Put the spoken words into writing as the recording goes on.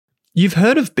You've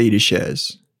heard of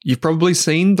BetaShares. You've probably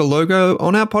seen the logo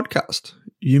on our podcast.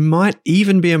 You might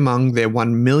even be among their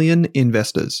 1 million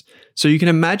investors. So you can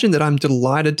imagine that I'm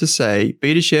delighted to say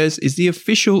BetaShares is the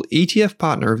official ETF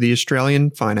partner of the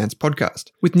Australian Finance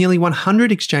Podcast. With nearly 100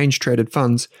 exchange-traded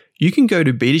funds, you can go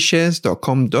to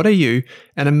betashares.com.au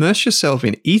and immerse yourself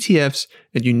in ETFs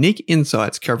and unique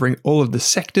insights covering all of the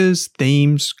sectors,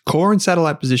 themes, core and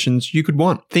satellite positions you could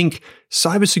want. Think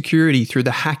cybersecurity through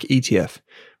the Hack ETF,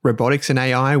 robotics and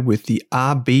AI with the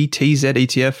RBTZ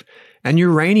ETF, and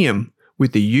uranium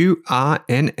with the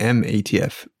URNM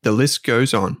ETF. The list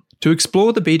goes on. To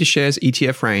explore the BetaShares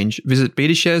ETF range, visit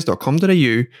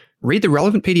betashares.com.au, read the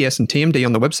relevant PDS and TMD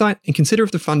on the website, and consider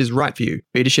if the fund is right for you.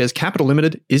 BetaShares Capital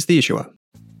Limited is the issuer.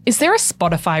 Is there a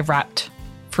Spotify Wrapped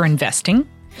for investing?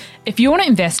 If you want to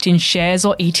invest in shares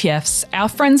or ETFs, our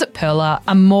friends at Pearler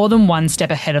are more than one step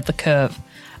ahead of the curve.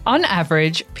 On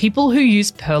average, people who use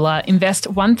Pearler invest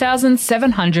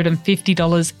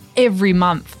 $1,750 every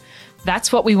month.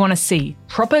 That's what we want to see,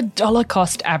 proper dollar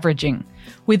cost averaging.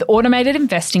 With automated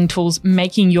investing tools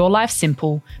making your life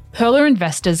simple, Pearler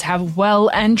investors have well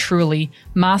and truly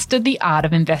mastered the art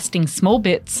of investing small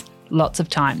bits lots of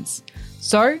times.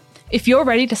 So, if you're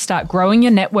ready to start growing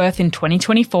your net worth in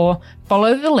 2024,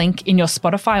 follow the link in your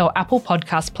Spotify or Apple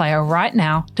podcast player right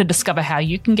now to discover how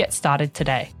you can get started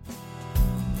today.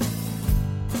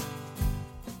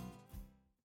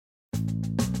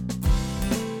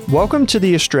 Welcome to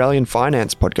the Australian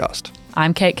Finance Podcast.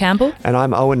 I'm Kate Campbell. And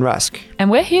I'm Owen Rask. And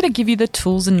we're here to give you the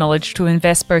tools and knowledge to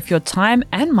invest both your time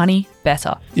and money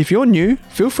better. If you're new,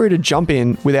 feel free to jump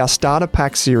in with our Starter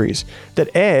Pack series that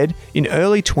aired in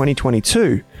early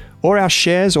 2022, or our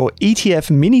Shares or ETF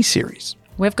mini-series.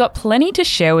 We've got plenty to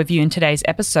share with you in today's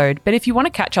episode, but if you want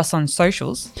to catch us on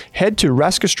socials, head to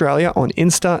Rask Australia on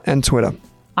Insta and Twitter.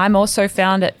 I'm also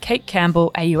found at Kate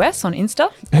Campbell AUS on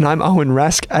Insta. And I'm Owen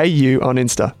Rask AU on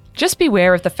Insta. Just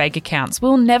beware of the fake accounts.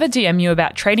 We'll never DM you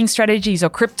about trading strategies or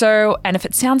crypto, and if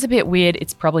it sounds a bit weird,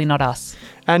 it's probably not us.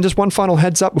 And just one final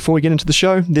heads up before we get into the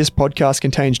show, this podcast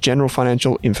contains general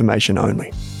financial information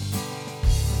only.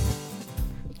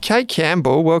 Kate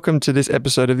Campbell, welcome to this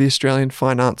episode of the Australian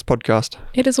Finance Podcast.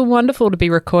 It is wonderful to be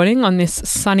recording on this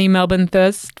sunny Melbourne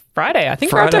Friday. I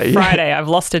think we're up to Friday. Yeah. I've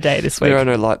lost a day this week. There are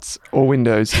no lights or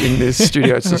windows in this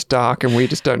studio. It's just dark and we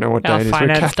just don't know what day it is.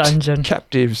 We're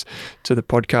captives to the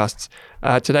podcasts.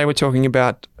 Today we're talking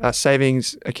about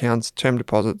savings accounts, term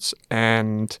deposits,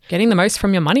 and getting the most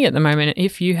from your money at the moment.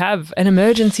 If you have an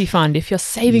emergency fund, if you're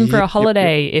saving for a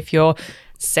holiday, if you're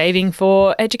saving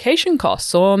for education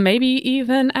costs, or maybe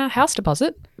even a house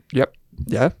deposit. Yep.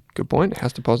 Yeah, good point.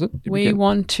 House deposit. We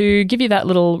want to give you that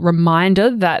little reminder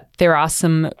that there are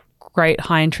some great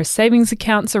high interest savings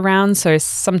accounts around. So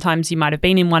sometimes you might have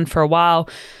been in one for a while.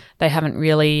 They haven't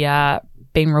really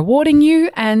been rewarding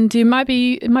you, and it might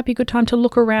be a good time to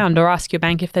look around or ask your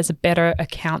bank if there's a better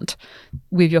account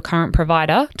with your current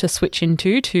provider to switch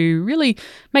into to really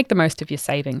make the most of your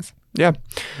savings. Yeah.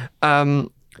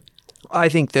 I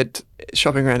think that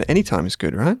shopping around at any time is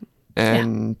good, right?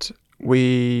 And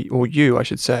you,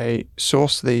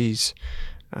 source these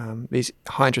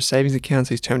high interest savings accounts,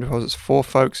 these term deposits for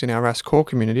folks in our Rask core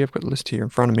community. I've got the list here in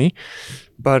front of me.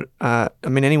 But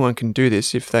anyone can do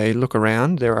this if they look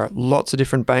around. There are lots of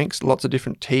different banks, lots of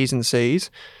different T's and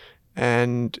C's.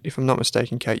 And if I'm not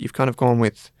mistaken, Kate, you've kind of gone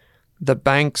with the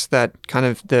banks that kind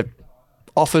of the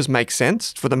offers make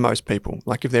sense for the most people.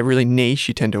 Like if they're really niche,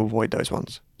 you tend to avoid those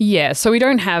ones. Yeah, so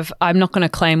I'm not going to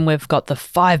claim we've got the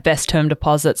 5 best term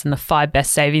deposits and the 5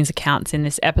 best savings accounts in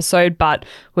this episode, but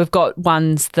we've got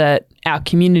ones that our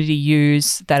community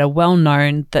use that are well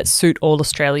known, that suit all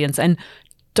Australians and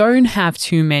don't have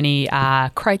too many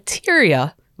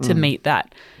criteria to meet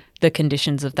the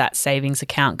conditions of that savings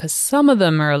account, because some of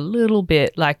them are a little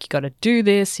bit like you got to do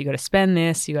this, you got to spend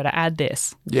this, you got to add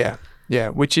this. Yeah,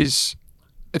 which is...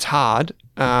 It's hard.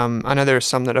 I know there are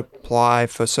some that apply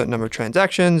for a certain number of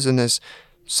transactions, and there's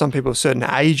some people of certain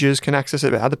ages can access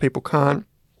it, but other people can't.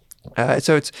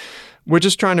 We're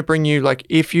just trying to bring you, like,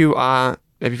 if you've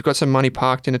got some money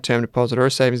parked in a term deposit or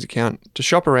a savings account, to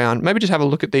shop around, maybe just have a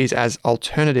look at these as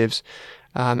alternatives.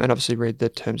 And obviously read the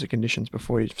terms and conditions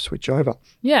before you switch over.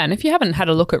 Yeah, and if you haven't had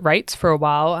a look at rates for a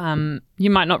while, you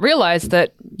might not realise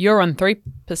that you're on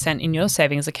 3% in your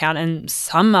savings account and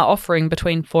some are offering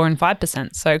between 4 and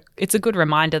 5%. So it's a good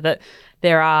reminder that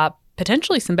there are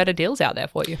potentially some better deals out there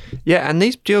for you. Yeah, and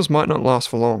these deals might not last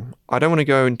for long. I don't want to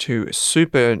go into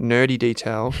super nerdy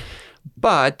detail,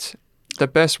 but the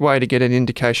best way to get an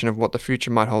indication of what the future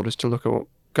might hold is to look at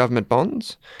government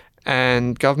bonds.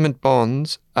 And government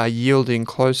bonds are yielding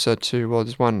closer to,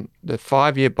 the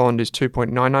 5-year bond is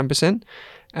 2.99%,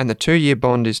 and the 2-year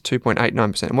bond is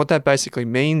 2.89%. And what that basically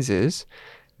means is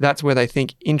that's where they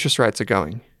think interest rates are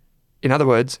going. In other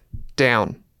words,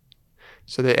 down.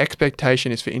 So their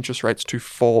expectation is for interest rates to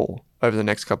fall over the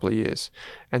next couple of years.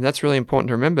 And that's really important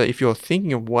to remember. If you're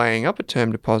thinking of weighing up a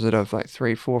term deposit of like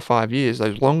 3, 4, 5 years,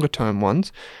 those longer term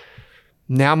ones,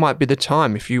 now might be the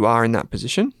time if you are in that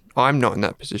position. I'm not in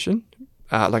that position.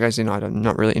 Like as in, I'm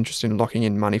not really interested in locking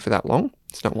in money for that long.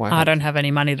 It's not why I don't have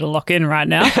any money to lock in right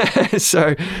now.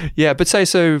 So, yeah, but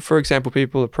so for example,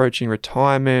 people approaching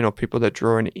retirement or people that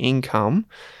draw an income,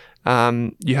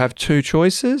 you have two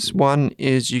choices. One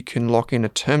is you can lock in a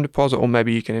term deposit, or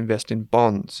maybe you can invest in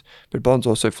bonds. But bonds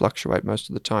also fluctuate most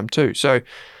of the time too. So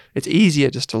it's easier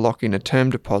just to lock in a term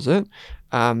deposit.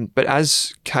 But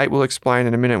as Kate will explain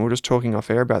in a minute, we're just talking off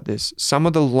air about this, some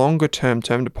of the longer term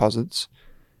deposits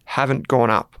haven't gone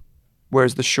up,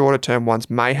 whereas the shorter term ones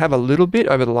may have a little bit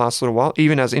over the last little while.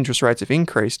 Even as interest rates have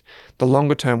increased, the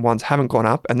longer term ones haven't gone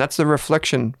up. And that's the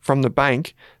reflection from the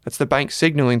bank. That's the bank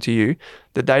signaling to you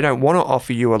that they don't want to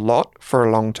offer you a lot for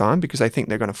a long time because they think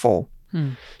they're going to fall.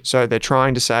 So they're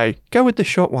trying to say, go with the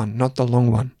short one, not the long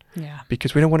one. Yeah.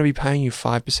 Because we don't want to be paying you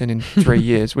 5% in 3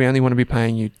 years. We only want to be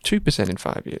paying you 2% in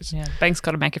 5 years. Yeah. Banks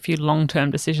got to make a few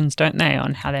long-term decisions, don't they,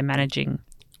 on how they're managing.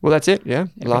 Well, that's it. Yeah.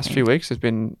 The last Everything. few weeks has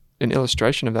been an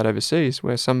illustration of that overseas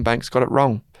where some banks got it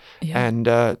wrong. Yeah. And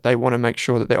they want to make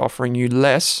sure that they're offering you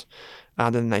less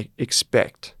than they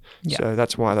expect. Yeah. So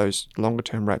that's why those longer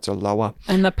term rates are lower.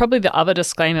 And probably the other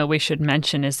disclaimer we should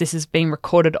mention is this is being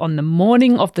recorded on the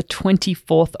morning of the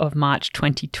 24th of March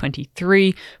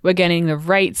 2023. We're getting the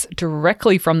rates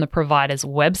directly from the providers'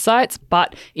 websites,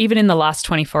 but even in the last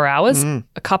 24 hours,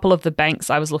 a couple of the banks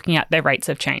I was looking at, their rates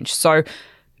have changed. So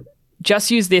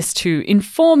just use this to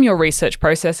inform your research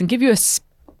process and give you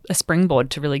a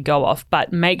springboard to really go off,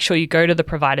 but make sure you go to the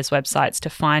providers' websites to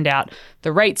find out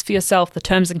the rates for yourself, the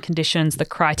terms and conditions, the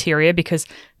criteria, because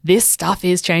this stuff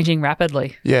is changing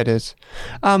rapidly. Yeah, it is.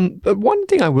 But one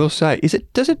thing I will say is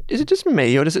is it just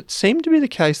me, or does it seem to be the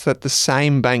case that the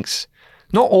same banks,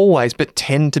 not always, but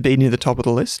tend to be near the top of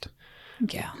the list?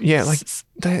 Yeah. Yeah, like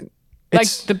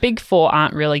the big four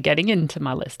aren't really getting into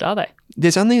my list, are they?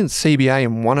 There's only a CBA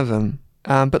in one of them.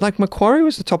 But like Macquarie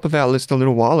was the top of our list a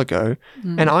little while ago,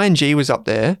 and ING was up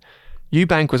there.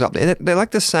 UBank was up there. They're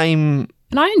like the same.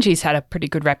 And ING's had a pretty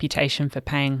good reputation for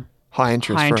paying high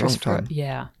interest for a long time.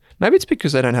 Yeah. Maybe it's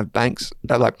because they don't have banks,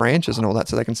 like branches and all that,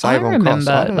 so they can save on costs.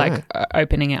 I remember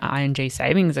opening an ING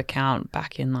savings account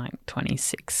back in like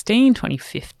 2016,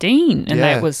 2015, and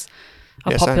that was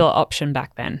a popular option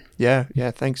back then. Yeah.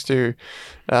 Thanks to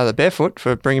the Barefoot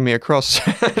for bringing me across.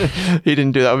 He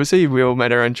didn't do that, obviously. We all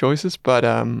made our own choices, but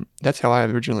that's how I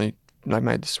originally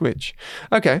made the switch.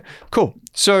 Okay, cool.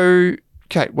 So,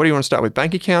 Kate, what do you want to start with?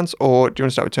 Bank accounts, or do you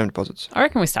want to start with term deposits? I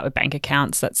reckon we start with bank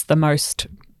accounts. That's the most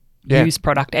used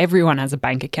product. Everyone has a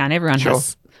bank account. Everyone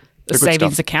has a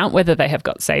savings account. Whether they have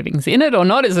got savings in it or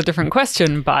not is a different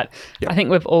question, but I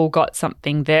think we've all got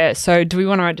something there. So do we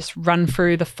want to just run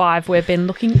through the 5 we've been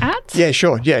looking at? Yeah,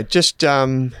 sure. Yeah, just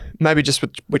maybe just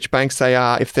which banks they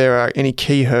are, if there are any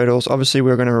key hurdles. Obviously,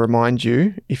 we're going to remind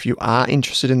you, if you are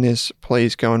interested in this,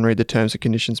 please go and read the terms and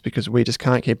conditions, because we just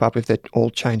can't keep up if they're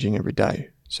all changing every day.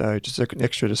 So just an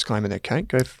extra disclaimer there, Kate.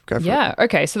 Go for it. Yeah,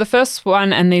 okay. So the first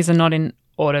one, and these are not in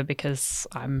order because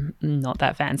I'm not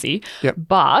that fancy,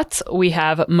 but we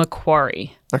have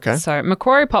Macquarie. Okay. So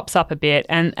Macquarie pops up a bit,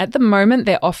 and at the moment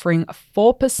they're offering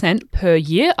 4% per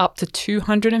year up to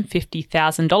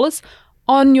 $250,000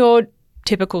 on your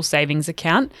typical savings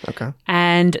account. Okay.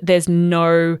 And there's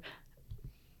no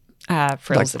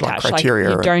frills attached.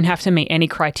 Criteria, you don't have to meet any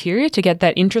criteria to get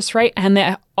that interest rate. And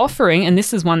they're offering, and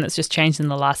this is one that's just changed in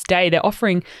the last day, they're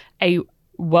offering a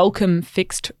welcome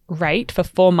fixed rate for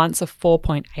 4 months of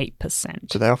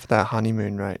 4.8%. So they offer that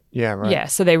honeymoon rate. Yeah, right. Yeah,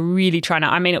 so they're really trying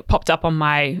to, it popped up on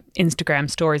my Instagram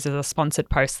stories as a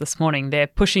sponsored post this morning. They're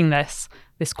pushing this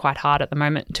quite hard at the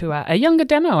moment to a younger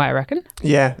demo, I reckon.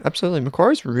 Yeah, absolutely.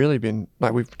 Macquarie's really been,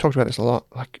 we've talked about this a lot,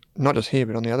 not just here,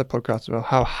 but on the other podcasts as well,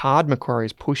 how hard Macquarie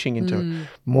is pushing into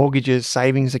mortgages,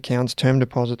 savings accounts, term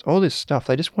deposits, all this stuff.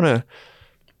 They just want to,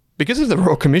 because of the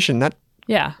Royal Commission, that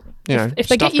if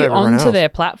they get you onto their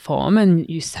platform and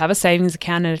you have a savings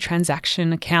account and a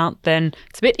transaction account, then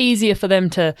it's a bit easier for them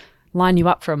to line you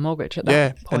up for a mortgage at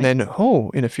that point. And then,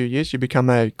 in a few years, you become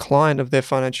a client of their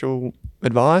financial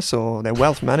advice or their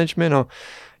wealth management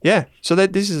so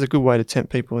this is a good way to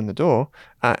tempt people in the door,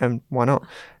 and why not?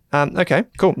 Okay,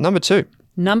 cool. Number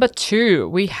two,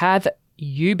 we have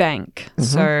UBank.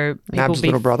 So people NAB's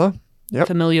little brother. Yep.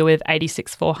 Familiar with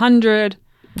 86-400.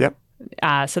 Yep.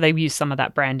 So they use some of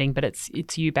that branding, but it's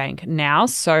UBank now.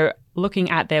 So looking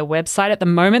at their website at the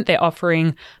moment, they're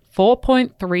offering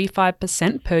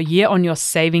 4.35% per year on your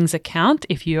savings account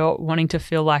if you're wanting to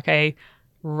feel like a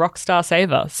rock star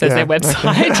saver, says their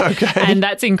website. Okay. And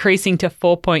that's increasing to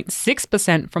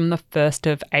 4.6% from the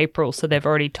 1st of April. So they've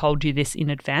already told you this in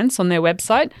advance on their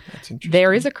website. That's interesting.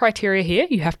 There is a criteria here.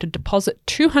 You have to deposit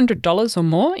 $200 or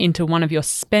more into one of your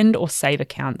spend or save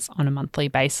accounts on a monthly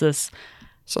basis.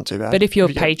 It's not too bad. But if your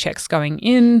paycheck's going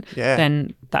in, Yeah.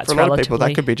 then that's For a lot relatively... of people,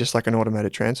 that could be just like an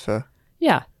automated transfer.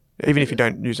 Yeah. Even if you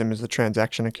don't use them as the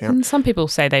transaction account. And some people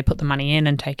say they put the money in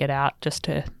and take it out just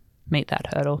to meet that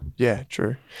hurdle. Yeah,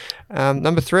 true.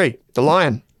 Number 3, the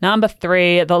Lion. Number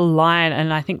 3, the Lion.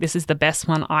 And I think this is the best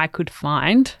one I could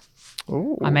find.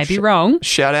 Ooh, I may be wrong.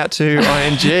 Shout out to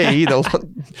ING,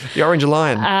 the Orange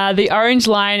Lion. The Orange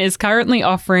Lion is currently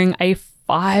offering a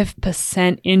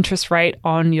 5% interest rate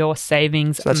on your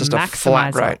savings So that's just maximizer.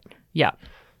 a flat rate. Yeah.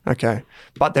 Okay.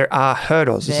 But there are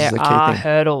hurdles. This is There the key are thing.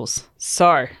 hurdles.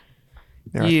 So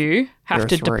There are- you have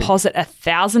to there are 3. deposit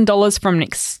 $1,000 from an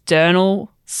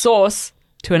external source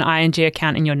to an ING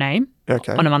account in your name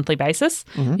Okay. on a monthly basis.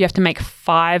 You have to make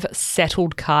 5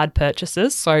 settled card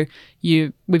purchases. So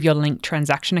you with your linked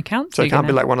transaction account. So it you're can't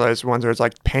be gonna- like one of those ones where it's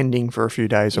like pending for a few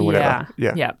days or whatever.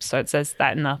 Yeah. So it says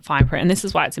that in the fine print. And this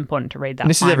is why it's important to read that. And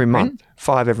this is fine every print. month.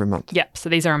 5 every month. Yep. So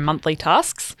these are monthly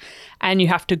tasks. And you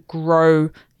have to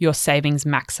grow your savings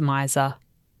maximizer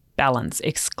balance,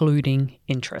 excluding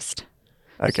interest.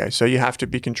 Okay, so you have to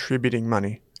be contributing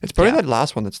money. It's probably that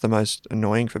last one that's the most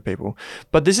annoying for people.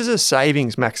 But this is a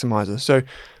savings maximizer. So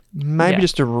maybe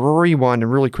just to rewind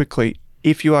and really quickly,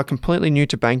 if you are completely new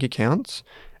to bank accounts,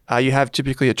 you have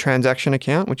typically a transaction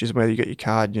account, which is where you get your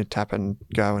card, you tap and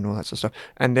go and all that sort of stuff.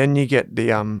 And then you get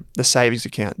the savings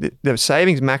account. The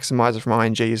savings maximizer from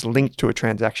ING is linked to a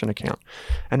transaction account.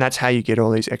 And that's how you get all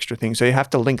these extra things. So you have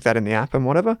to link that in the app and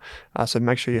whatever. So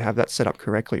make sure you have that set up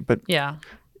correctly. But Yeah.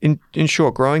 in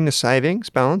short, growing the savings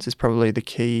balance is probably the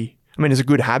key. I mean, it's a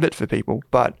good habit for people,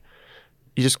 but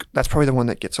that's probably the one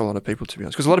that gets a lot of people, to be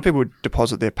honest. Because a lot of people would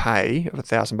deposit their pay of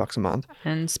 $1,000 a month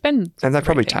And spend. and they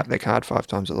probably everything. tap their card 5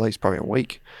 times at least, probably a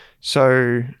week.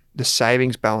 So the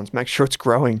savings balance, make sure it's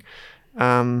growing.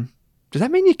 Does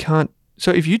that mean you can't?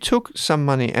 So if you took some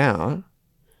money out,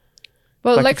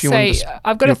 Well, like let's if you wanted say to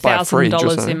I've got buy a fridge or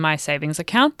 $1,000 something. in my savings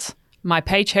account. My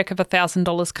paycheck of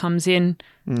 $1,000 comes in.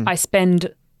 I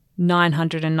spend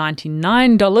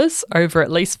 $999 over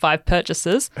at least 5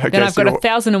 purchases. Okay, Then I've so got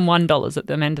 $1,001 at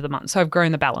the end of the month. So I've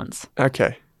grown the balance.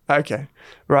 okay,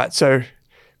 right. So,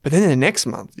 but then in the next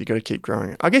month, you got to keep growing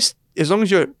it. I guess as long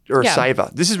as you're a Yeah. saver,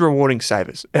 this is rewarding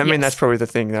savers. I mean, Yes. that's probably the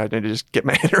thing that I need to just get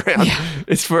my head around.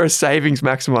 It's for a savings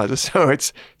maximizer, so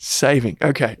it's saving.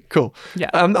 Okay, cool. Yeah.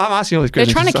 I'm asking all these They're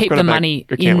questions. trying to because I've keep got the a bank money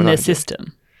account in with the ING.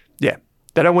 system. Yeah,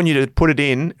 they don't want you to put it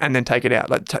in and then take it out.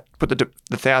 Like put the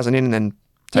 1,000 in and then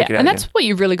take it out. And that's again. what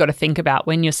you've really got to think about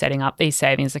when you're setting up these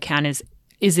savings account is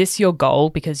this your goal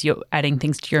because you're adding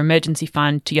things to your emergency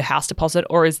fund, to your house deposit,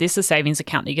 or is this a savings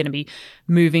account that you're going to be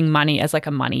moving money as like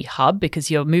a money hub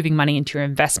because you're moving money into your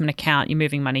investment account, you're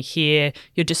moving money here,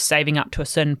 you're just saving up to a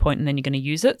certain point and then you're going to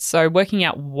use it. So working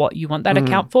out what you want that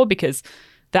account for, because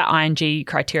that ING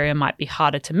criteria might be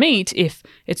harder to meet if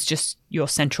it's just your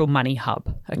central money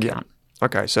hub account.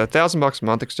 Okay, so $1,000 a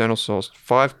month, external source,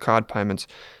 5 card payments,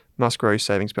 must grow your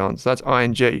savings balance. That's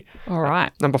ING. All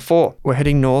right. Number 4, we're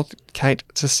heading north, Kate,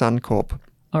 to Suncorp.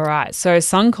 All right. So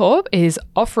Suncorp is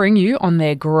offering you on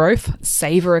their growth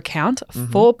saver account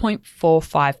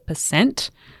 4.45%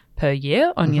 per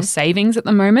year on your savings at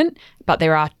the moment, but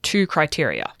there are 2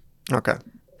 criteria. Okay.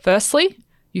 Firstly,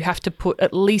 you have to put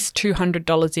at least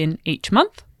 $200 in each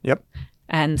month. Yep.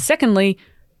 And secondly,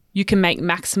 you can make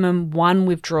maximum 1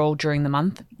 withdrawal during the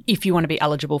month if you want to be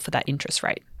eligible for that interest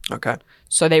rate. Okay.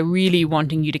 So they're really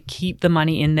wanting you to keep the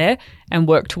money in there and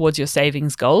work towards your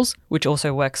savings goals, which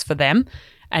also works for them,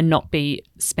 and not be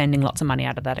spending lots of money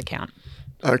out of that account.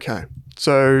 Okay.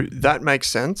 So that makes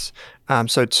sense.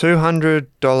 So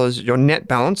 $200, your net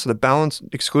balance, so the balance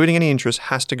excluding any interest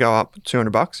has to go up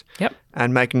 $200 Yep.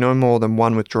 and make no more than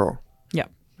 1 withdrawal. Yep.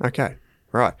 Okay.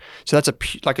 Right. So that's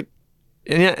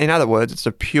in other words, it's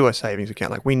a pure savings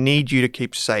account. Like we need you to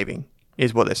keep saving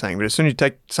is what they're saying. But as soon as you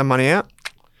take some money out,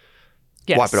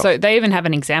 Yes. wipe it off. So they even have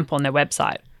an example on their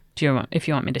website. If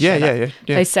you want me to share that.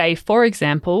 Yeah. They say, for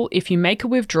example, if you make a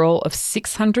withdrawal of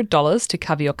 $600 to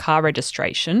cover your car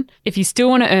registration, if you still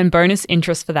want to earn bonus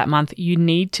interest for that month, you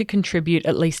need to contribute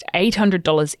at least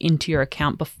 $800 into your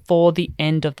account before the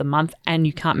end of the month, and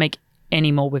you can't make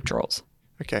any more withdrawals.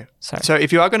 Okay. So- So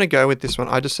if you are going to go with this one,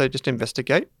 I just say just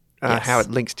investigate. how it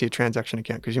links to your transaction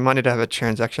account, because you might need to have a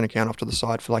transaction account off to the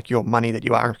side for like your money that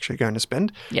you are actually going to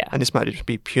spend. Yeah. And this might just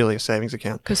be purely a savings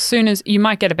account. Because soon as you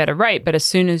might get a better rate, but as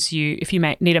soon as if you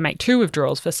need to make 2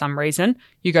 withdrawals for some reason,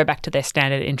 you go back to their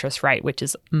standard interest rate, which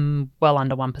is well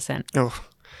under 1%. Oh.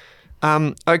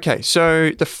 Okay,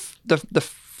 so the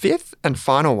fifth and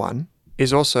final one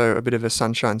is also a bit of a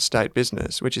Sunshine State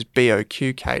business, which is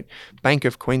BOQ, Kate, Bank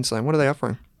of Queensland. What are they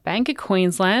offering? Bank of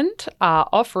Queensland are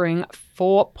offering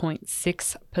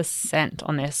 4.6%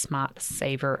 on their Smart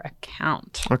Saver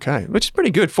account. Okay, which is pretty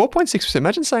good. 4.6%.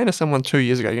 Imagine saying to someone 2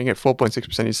 years ago, you're going to get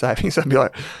 4.6% of your savings. I'd be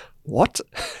like, what?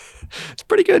 It's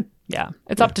pretty good. Yeah,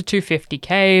 it's up to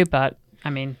 250K, but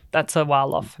I mean, that's a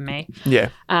while off for me. Yeah.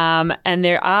 And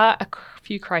there are a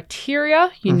few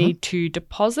criteria. You need to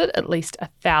deposit at least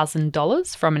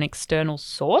 $1,000 from an external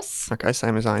source. Okay,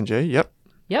 same as ING. Yep.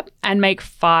 And make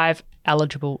 5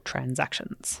 eligible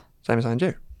transactions. Same as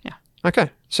ING. Yeah. Okay.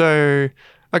 So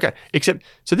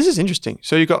this is interesting.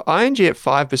 So you've got ING at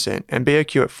 5% and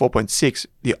BOQ at 4.6%.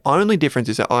 The only difference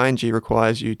is that ING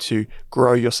requires you to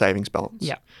grow your savings balance.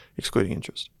 Yeah. Excluding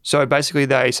interest. So basically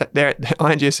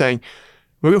ING is saying,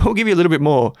 we'll give you a little bit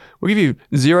more. We'll give you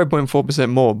 0.4%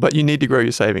 more, but you need to grow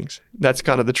your savings. That's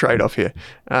kind of the trade-off here,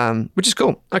 which is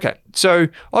cool. Okay, so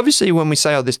obviously when we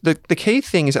say all this, the key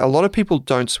thing is a lot of people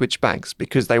don't switch banks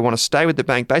because they want to stay with the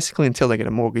bank basically until they get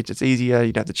a mortgage. It's easier.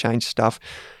 You don't have to change stuff.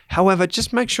 However,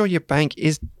 just make sure your bank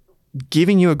is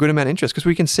giving you a good amount of interest, because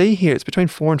we can see here it's between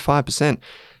 4 and 5%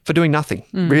 for doing nothing,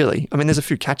 really. I mean, there's a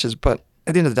few catches, but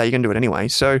at the end of the day, you're going to do it anyway.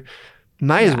 So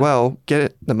may as well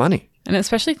get the money. And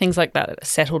especially things like that,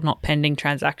 settled not pending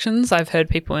transactions. I've heard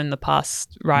people in the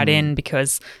past write in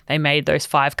because they made those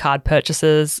 5 card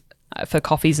purchases for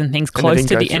coffees and things close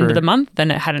to the end of the month,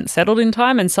 and it hadn't settled in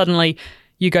time, and suddenly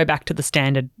you go back to the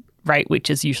standard rate,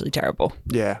 which is usually terrible.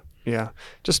 Yeah.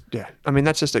 I mean,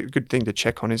 that's just a good thing to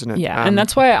check on, isn't it? Yeah, and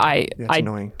that's why I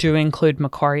annoying. do include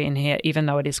Macquarie in here, even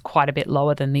though it is quite a bit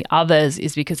lower than the others,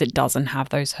 is because it doesn't have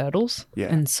those hurdles. Yeah.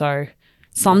 And so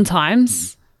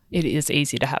sometimes it is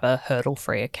easy to have a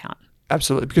hurdle-free account.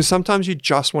 Absolutely, because sometimes you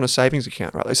just want a savings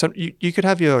account, right? Like you could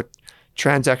have your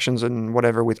transactions and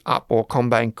whatever with Up or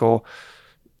CommBank or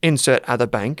insert other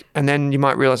bank, and then you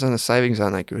might realize, the savings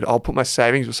aren't that good. I'll put my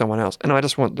savings with someone else, and I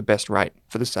just want the best rate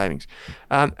for the savings.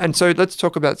 And so let's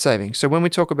talk about savings. So when we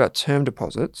talk about term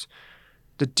deposits,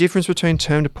 the difference between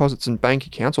term deposits and bank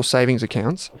accounts or savings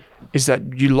accounts is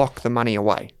that you lock the money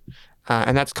away.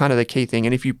 And that's kind of the key thing.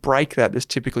 And if you break that, there's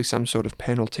typically some sort of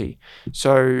penalty.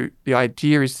 So the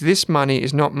idea is this money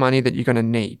is not money that you're going to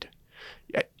need,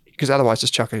 because otherwise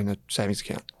just chuck it in a savings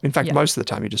account. In fact, most of the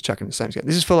time you just chuck it in a savings account.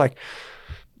 This is for like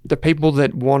the people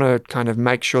that want to kind of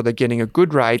make sure they're getting a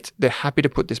good rate. They're happy to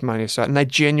put this money aside, and they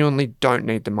genuinely don't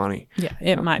need the money. Yeah,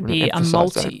 it might be a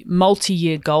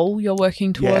multi-year goal you're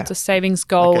working towards, a savings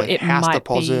goal. Like a house might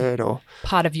deposit be or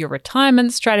part of your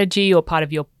retirement strategy or part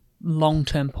of your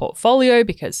long-term portfolio,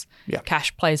 because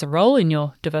cash plays a role in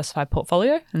your diversified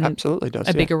portfolio. And absolutely does.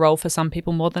 A bigger role for some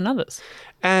people more than others.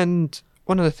 And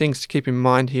one of the things to keep in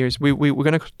mind here is we're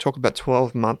going to talk about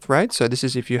 12-month rates. So this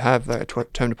is if you have a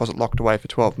term deposit locked away for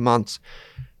 12 months.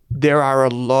 There are a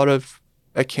lot of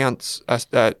accounts,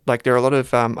 there are a lot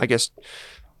of,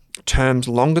 terms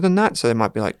longer than that. So there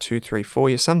might be like 2, 3, 4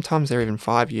 years. Sometimes they're even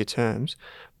 5-year terms.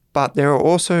 But there are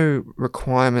also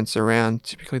requirements around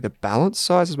typically the balance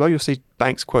size as well. You'll see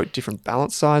banks quote different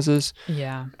balance sizes.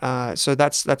 Yeah. So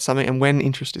that's something. And when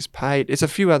interest is paid, it's a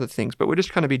few other things. But we're just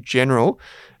trying to be general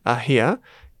here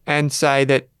and say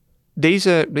that these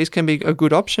can be a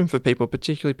good option for people,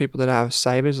 particularly people that have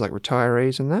savers like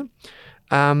retirees and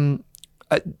that.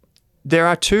 There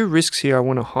are 2 risks here I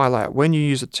want to highlight when you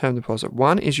use a term deposit.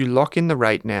 One is you lock in the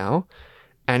rate now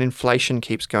and inflation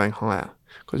keeps going higher.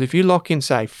 Because if you lock in,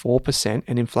 say, 4%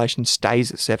 and inflation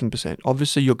stays at 7%,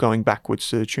 obviously you're going backwards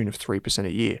to the tune of 3%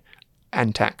 a year,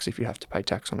 and tax if you have to pay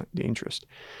tax on it, the interest.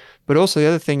 But also the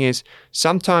other thing is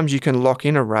sometimes you can lock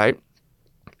in a rate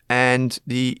and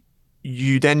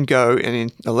you then go and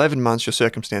in 11 months your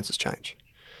circumstances change.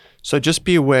 So just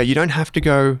be aware, you don't have to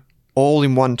go all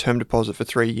in one term deposit for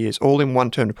 3 years, all in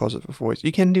one term deposit for 4 years.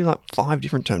 You can do like 5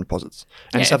 different term deposit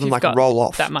and something like roll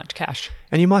off. That much cash.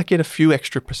 And you might get a few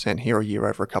extra percent here or year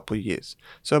over a couple of years.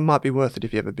 So it might be worth it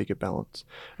if you have a bigger balance.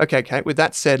 Okay, Kate, with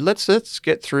that said, let's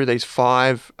get through these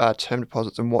 5 term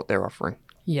deposits and what they're offering.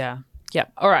 Yeah.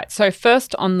 All right. So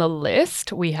first on the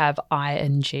list, we have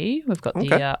ING. We've got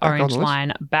the orange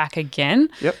line back again.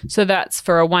 Yep. So that's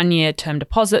for a 1-year term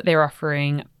deposit. They're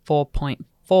offering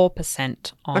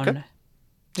 4.4% on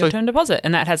your term deposit,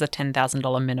 and that has a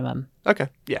 $10,000 minimum. Okay,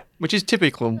 yeah, which is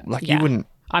typical. You wouldn't.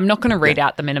 I'm not going to read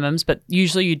out the minimums, but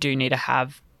usually you do need to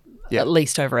have at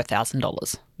least over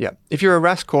 $1,000. Yeah. If you're a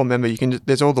Rask Core member, you can.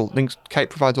 There's all the links. Kate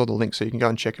provides all the links, so you can go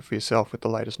and check it for yourself with the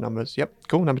latest numbers. Yep.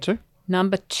 Cool. Number 2.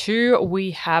 Number 2,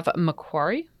 we have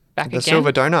Macquarie back again. The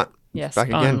silver donut. Yes, back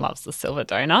again. Owen loves the silver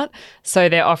donut. So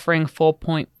they're offering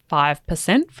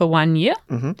 4.5% for 1 year.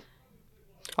 Mm-hmm.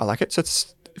 I like it. So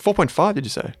it's 4.5, did you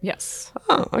say? Yes.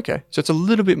 Oh, okay. So it's a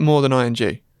little bit more than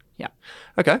ING. Yeah.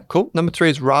 Okay, cool. Number 3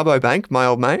 is Rabobank, my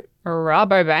old mate.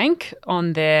 Rabobank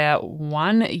on their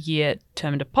 1 year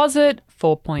term deposit,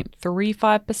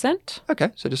 4.35%. Okay,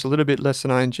 so just a little bit less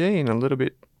than ING and a little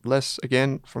bit less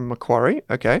again from Macquarie.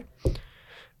 Okay.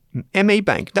 ME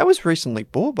Bank, that was recently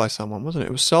bought by someone, wasn't it?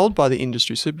 It was sold by the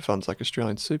industry super funds like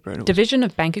Australian Super. And Division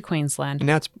of Bank of Queensland. And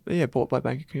now it's bought by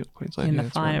Bank of Queensland. In the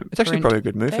that's fine right. It's actually print probably a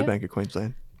good move for there. Bank of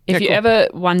Queensland. If you cool. ever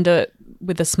wonder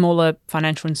with a smaller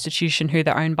financial institution who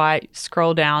they're owned by,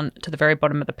 scroll down to the very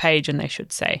bottom of the page and they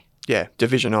should say. Yeah,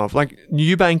 division of. Like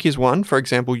Ubank is one. For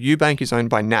example, Ubank is owned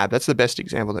by NAB. That's the best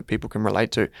example that people can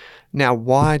relate to. Now,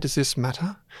 why does this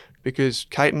matter? Because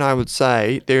Kate and I would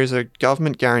say there is a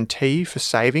government guarantee for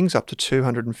savings up to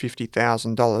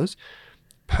 $250,000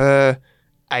 per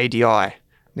ADI.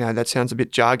 Now, that sounds a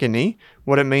bit jargony.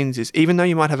 What it means is even though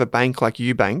you might have a bank like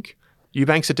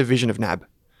Ubank's a division of NAB.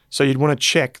 So you'd want to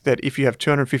check that if you have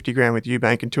 250 grand with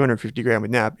Ubank and 250 grand with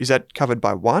NAB, is that covered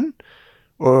by one?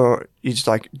 Or is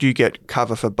like, do you get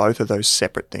cover for both of those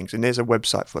separate things? And there's a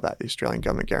website for that, the Australian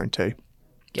Government Guarantee.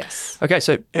 Yes. Okay,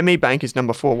 so ME Bank is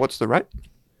number 4. What's the rate?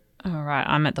 All right,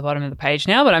 I'm at the bottom of the page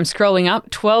now, but I'm scrolling up.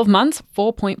 12 months,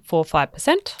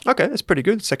 4.45%. Okay, that's pretty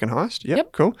good. Second highest.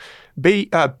 Yep. Cool.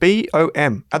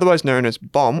 BOM, otherwise known as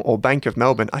BOM or Bank of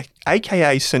Melbourne,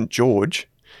 aka St George,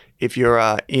 if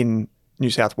you're in New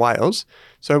South Wales.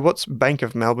 So what's Bank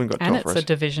of Melbourne got to And offer it's us? a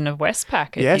division of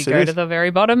Westpac if Yes, you it go is. to the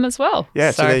very bottom as well. Yeah,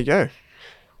 so there you go.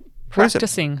 What is it?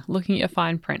 Practicing, looking at your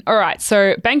fine print. All right,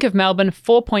 so Bank of Melbourne,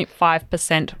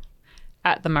 4.5%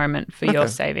 at the moment for your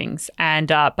savings. And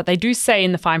but they do say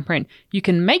in the fine print, you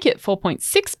can make it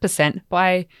 4.6%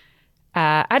 by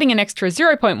adding an extra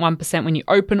 0.1% when you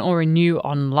open or renew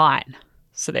online.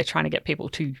 So they're trying to get people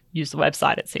to use the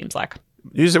website, it seems like.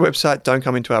 Use the website, don't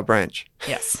come into our branch.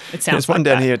 Yes, it sounds There's one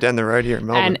like that. down the road here in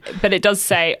Melbourne. But it does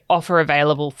say offer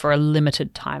available for a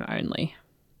limited time only.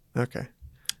 Okay.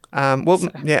 I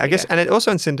guess, and it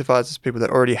also incentivizes people that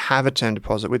already have a term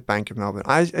deposit with Bank of Melbourne.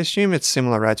 I assume it's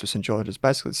similar rates with St George's,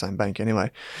 basically the same bank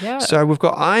anyway. Yeah. So we've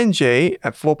got ING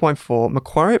at 4.4,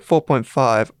 Macquarie at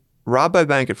 4.5,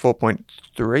 Rabobank at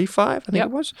 4.35, I think it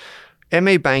was.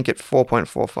 ME Bank at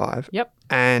 4.45. Yep.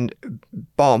 And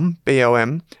BOM at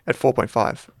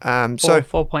 4.5. So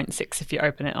 4.6 if you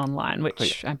open it online,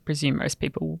 which I presume most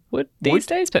people would these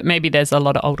days, but maybe there's a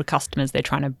lot of older customers they're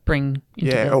trying to bring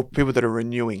into or people that are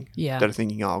renewing, Yeah. that are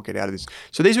thinking, I'll get out of this.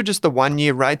 So these are just the 1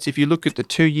 year rates. If you look at the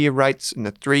 2 year rates and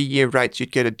the 3 year rates,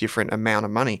 you'd get a different amount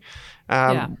of money.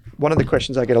 One of the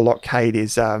questions I get a lot, Kate,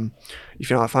 is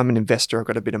if I'm an investor, I've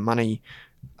got a bit of money,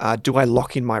 do I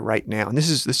lock in my rate now? And this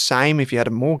is the same if you had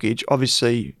a mortgage.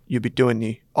 Obviously, you'd be doing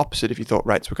the opposite if you thought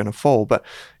rates were going to fall. But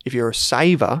if you're a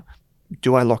saver,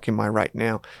 do I lock in my rate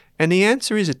now? And the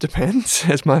answer is it depends,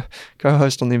 as my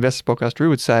co-host on the Investors Podcast, Drew,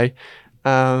 would say,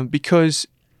 because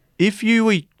if you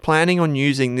were planning on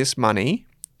using this money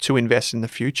to invest in the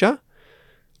future,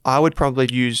 I would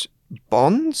probably use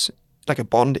bonds, like a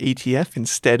bond ETF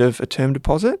instead of a term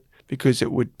deposit, because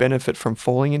it would benefit from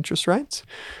falling interest rates.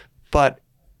 But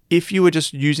if you were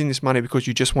just using this money because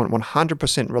you just want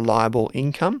 100% reliable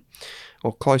income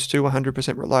or close to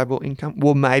 100% reliable income,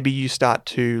 well, maybe you start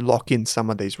to lock in some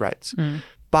of these rates.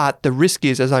 But the risk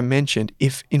is, as I mentioned,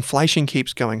 if inflation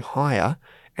keeps going higher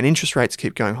and interest rates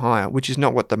keep going higher, which is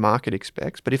not what the market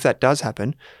expects, but if that does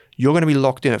happen, you're going to be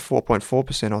locked in at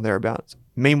 4.4% or thereabouts.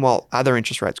 Meanwhile, other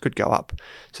interest rates could go up.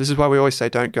 So this is why we always say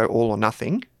don't go all or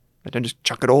nothing. Don't just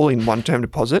chuck it all in one term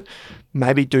deposit.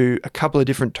 Maybe do a couple of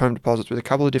different term deposits with a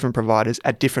couple of different providers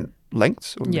at different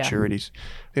lengths or maturities.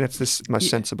 I think that's the most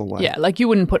sensible way. Yeah, like you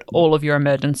wouldn't put all of your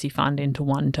emergency fund into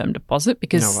one term deposit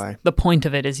because No way. the point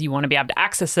of it is you want to be able to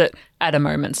access it at a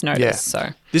moment's notice. Yeah. So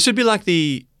This would be like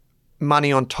the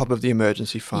money on top of the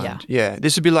emergency fund. Yeah.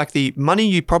 This would be like the money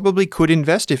you probably could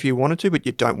invest if you wanted to, but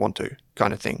you don't want to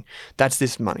kind of thing. That's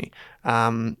this money.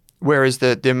 Whereas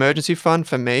the emergency fund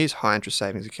for me is high interest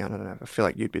savings account. I don't know. I feel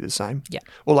like you'd be the same. Yeah.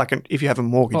 Or like if you have a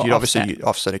mortgage, Or you'd offset. obviously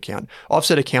offset account.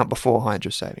 Offset account before high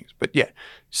interest savings. But yeah,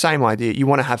 same idea. You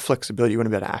want to have flexibility. You want to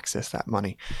be able to access that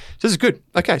money. So this is good.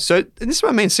 Okay. So and this is what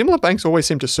I mean. Similar banks always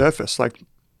seem to surface, like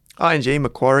ING,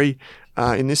 Macquarie.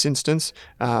 In this instance,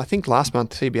 I think last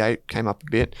month CBA came up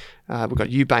a bit. We've got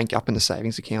Ubank up in the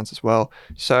savings accounts as well.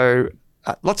 So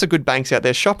lots of good banks out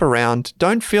there. Shop around.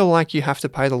 Don't feel like you have to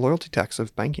pay the loyalty tax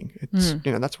of banking. It's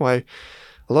that's why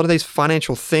a lot of these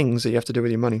financial things that you have to do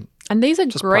with your money. And these are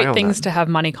great things to have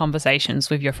money conversations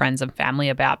with your friends and family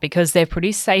about, because they're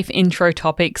pretty safe intro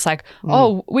topics like,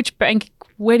 which bank,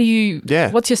 where do you,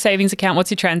 what's your savings account?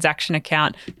 What's your transaction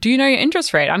account? Do you know your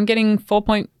interest rate? I'm getting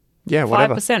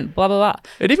 4.5%, blah, blah, blah.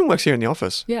 It even works here in the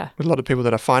office. Yeah. With a lot of people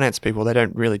that are finance people, they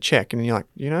don't really check. And you're like,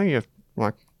 you're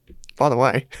like, by the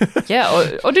way.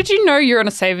 Yeah. Or did you know you're on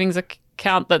a savings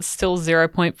account that's still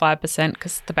 0.5%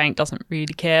 because the bank doesn't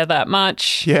really care that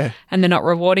much? Yeah. And they're not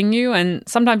rewarding you. And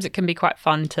sometimes it can be quite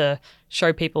fun to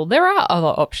show people there are other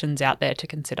options out there to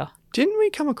consider. Didn't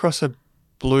we come across a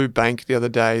blue bank the other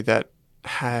day that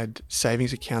had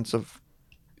savings accounts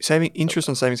interest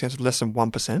on savings accounts of less than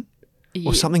 1%?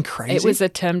 Or something crazy? It was a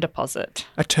term deposit.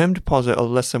 A term deposit of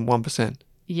less than 1%?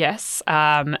 Yes.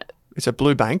 It's a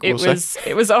blue bank.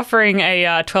 It was offering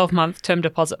a 12-month term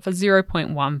deposit for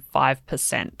 0.15%.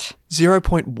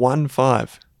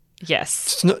 0.15?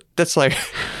 Yes. That's like...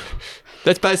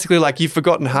 That's basically like you've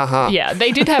forgotten, haha. Yeah,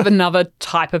 they did have another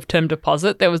type of term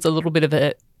deposit. There was a little bit of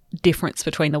a difference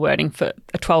between the wording for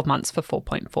 12 months for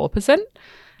 4.4%.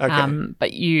 Okay.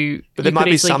 But there might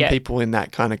be some people in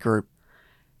that kind of group.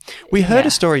 We heard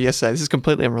a story yesterday. This is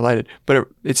completely unrelated, but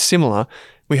it's similar.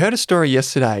 We heard a story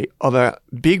yesterday of a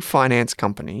big finance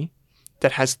company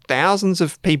that has thousands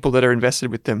of people that are invested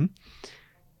with them,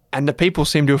 and the people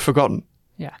seem to have forgotten.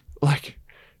 Yeah. Like,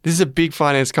 this is a big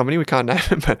finance company. We can't name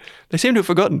it, but they seem to have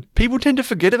forgotten. People tend to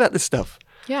forget about this stuff.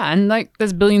 Yeah, and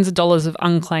there's billions of dollars of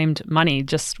unclaimed money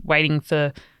just waiting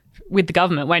with the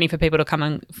government, waiting for people to come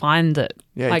and find it.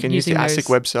 Yeah, you can use the ASIC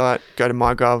website, go to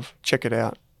MyGov, check it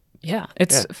out. Yeah,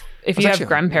 if you have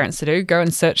grandparents to do, go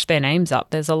and search their names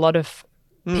up. There's a lot of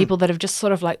people that have just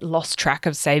sort of like lost track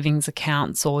of savings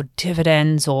accounts or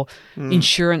dividends or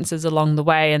insurances along the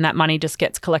way, and that money just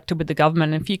gets collected with the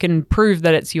government. If you can prove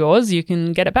that it's yours, you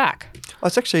can get it back. I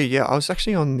was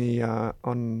actually on the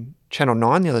on Channel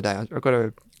 9 the other day. I got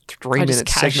a 3-minute just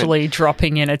casually segment.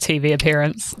 dropping in a TV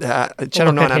appearance.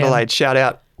 Channel 9 Adelaide, shout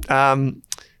out.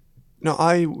 No,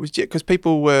 I was, because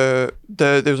people were,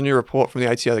 there was a new report from the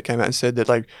ATO that came out and said that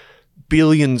like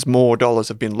billions more dollars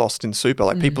have been lost in super.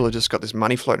 Like people have just got this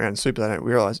money floating around in super they don't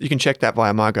realise. You can check that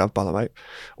via MyGov, by the way,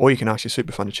 or you can ask your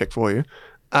super fund to check for you.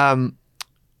 And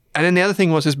then the other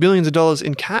thing was there's billions of dollars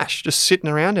in cash just sitting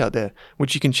around out there,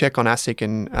 which you can check on ASIC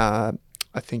and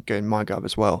I think in MyGov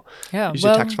as well. Yeah, use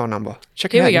your tax file number.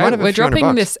 Check it here out. We go. We're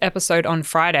dropping this episode on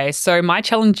Friday. So my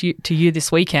challenge to you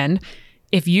this weekend,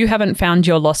 if you haven't found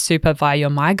your lost super via your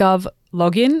MyGov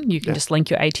login, you can just link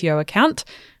your ATO account,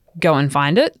 go and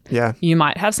find it. Yeah. You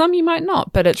might have some, you might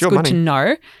not, but it's good to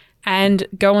know. And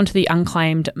go onto the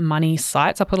unclaimed money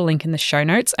sites. I'll put a link in the show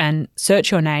notes and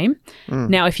search your name.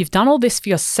 Now, if you've done all this for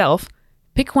yourself,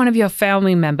 pick one of your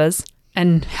family members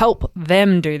and help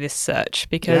them do this search,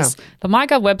 because the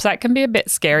MyGov website can be a bit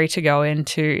scary to go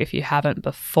into if you haven't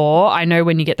before. I know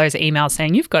when you get those emails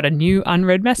saying you've got a new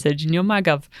unread message in your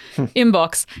MyGov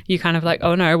inbox, you kind of like,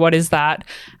 oh no, what is that?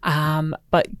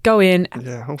 But go in,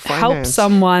 help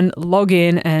someone log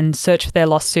in and search for their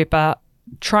lost super.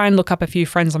 Try and look up a few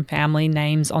friends and family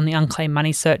names on the unclaimed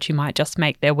money search. You might just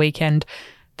make their weekend.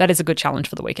 That is a good challenge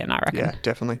for the weekend, I reckon. Yeah,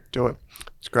 definitely. Do it.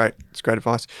 It's great. It's great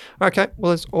advice. Okay.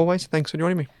 Well, as always, thanks for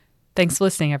joining me. Thanks for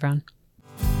listening, everyone.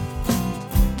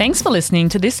 Thanks for listening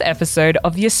to this episode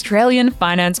of the Australian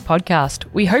Finance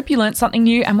Podcast. We hope you learnt something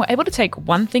new and were able to take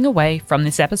one thing away from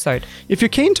this episode. If you're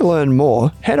keen to learn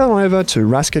more, head on over to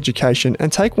Rask Education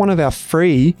and take one of our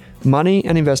free money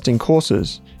and investing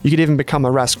courses. You could even become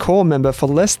a Rask Core member for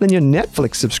less than your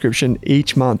Netflix subscription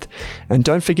each month. And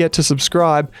don't forget to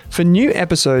subscribe for new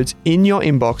episodes in your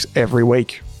inbox every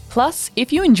week. Plus,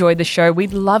 if you enjoyed the show,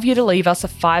 we'd love you to leave us a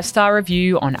 5-star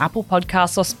review on Apple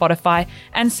Podcasts or Spotify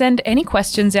and send any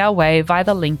questions our way via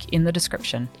the link in the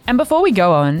description. And before we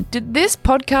go on, did this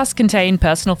podcast contain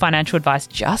personal financial advice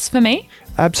just for me?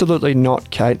 Absolutely not,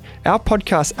 Kate. Our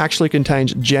podcast actually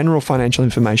contains general financial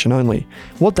information only.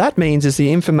 What that means is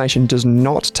the information does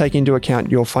not take into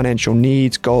account your financial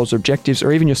needs, goals, objectives,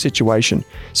 or even your situation.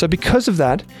 So because of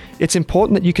that, it's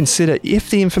important that you consider if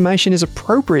the information is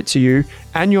appropriate to you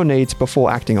and your needs before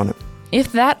acting on it.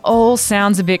 If that all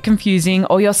sounds a bit confusing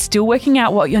or you're still working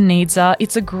out what your needs are,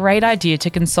 it's a great idea to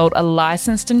consult a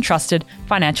licensed and trusted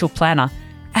financial planner.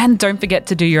 And don't forget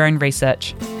to do your own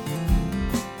research.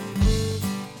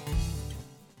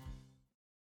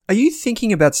 Are you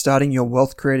thinking about starting your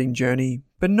wealth creating journey,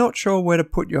 but not sure where to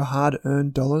put your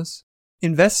hard-earned dollars?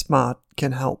 InvestSmart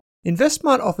can help.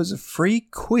 InvestSmart offers a free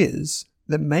quiz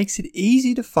that makes it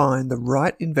easy to find the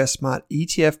right InvestSmart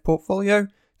ETF portfolio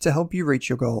to help you reach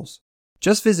your goals.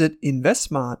 Just visit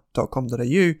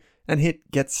investsmart.com.au and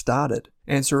hit Get Started.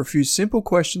 Answer a few simple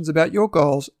questions about your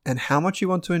goals and how much you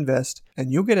want to invest,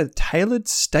 and you'll get a tailored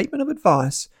statement of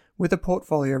advice with a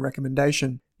portfolio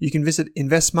recommendation. You can visit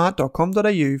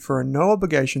investsmart.com.au for a no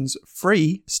obligations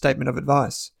free statement of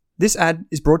advice. This ad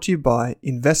is brought to you by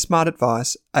InvestSmart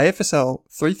Advice, AFSL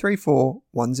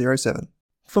 334107.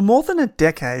 For more than a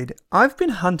decade, I've been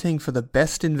hunting for the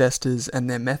best investors and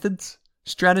their methods,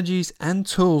 strategies, and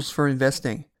tools for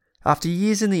investing. After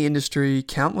years in the industry,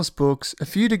 countless books, a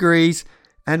few degrees,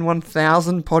 and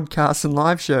 1,000 podcasts and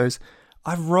live shows,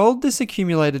 I've rolled this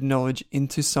accumulated knowledge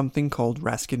into something called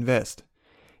Rask Invest.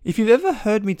 If you've ever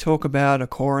heard me talk about a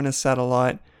core and a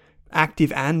satellite,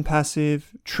 active and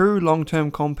passive, true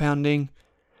long-term compounding,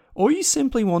 or you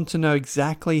simply want to know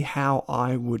exactly how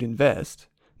I would invest,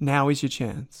 now is your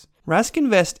chance. Rask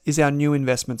Invest is our new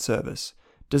investment service,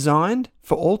 designed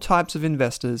for all types of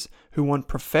investors who want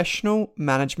professional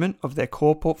management of their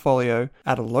core portfolio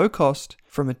at a low cost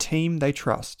from a team they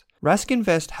trust. Rask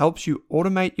Invest helps you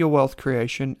automate your wealth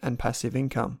creation and passive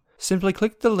income. Simply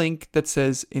click the link that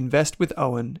says Invest with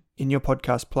Owen in your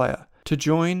podcast player to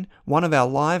join one of our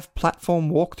live platform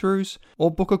walkthroughs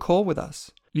or book a call with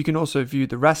us. You can also view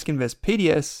the Rask Invest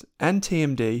PDS and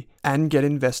TMD and get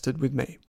invested with me.